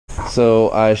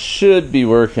So I should be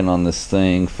working on this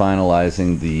thing,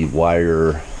 finalizing the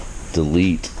wire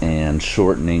delete and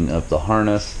shortening of the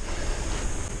harness.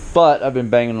 But I've been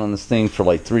banging on this thing for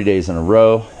like 3 days in a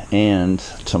row, and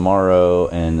tomorrow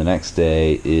and the next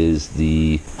day is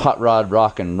the Hot Rod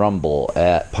Rock and Rumble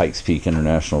at Pikes Peak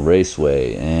International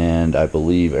Raceway, and I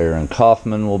believe Aaron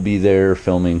Kaufman will be there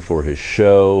filming for his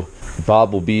show.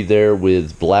 Bob will be there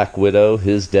with Black Widow,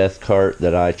 his death cart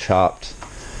that I chopped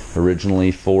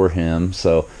originally for him,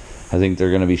 so I think they're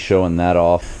going to be showing that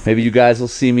off. Maybe you guys will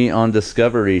see me on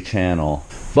Discovery Channel.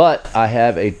 But I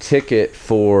have a ticket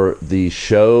for the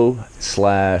show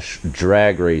 /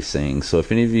 drag racing. So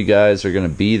if any of you guys are going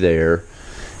to be there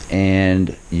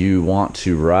and you want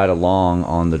to ride along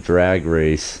on the drag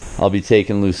race, I'll be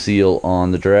taking Lucille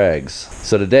on the drags.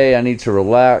 So today I need to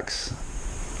relax,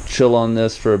 chill on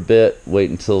this for a bit, wait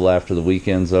until after the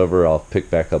weekend's over. I'll pick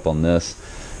back up on this.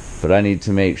 But I need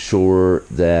to make sure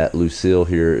that Lucille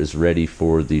here is ready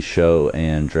for the show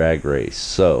and drag race.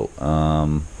 So,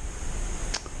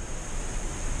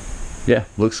 yeah,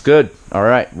 looks good. All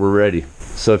right, we're ready.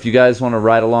 So if you guys want to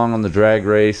ride along on the drag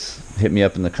race, hit me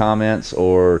up in the comments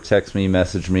or text me,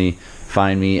 message me,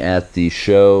 find me at the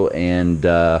show, and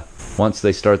once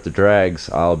they start the drags,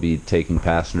 I'll be taking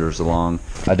passengers along.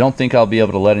 I don't think I'll be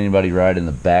able to let anybody ride in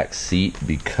the back seat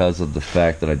because of the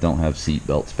fact that I don't have seat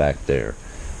belts back there.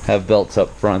 Have belts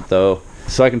up front though,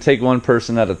 so I can take one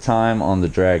person at a time on the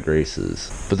drag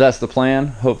races. But that's the plan.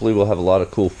 Hopefully we'll have a lot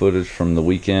of cool footage from the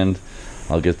weekend.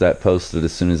 I'll get that posted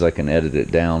as soon as I can edit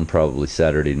it down, probably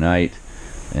Saturday night.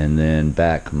 And then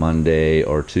back Monday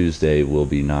or Tuesday, we'll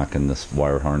be knocking this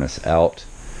wire harness out,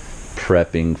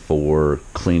 prepping for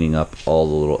cleaning up all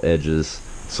the little edges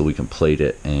so we can plate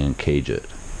it and cage it.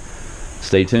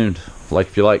 Stay tuned. Like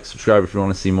if you like, subscribe if you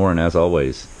want to see more, and as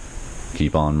always,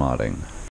 keep on modding.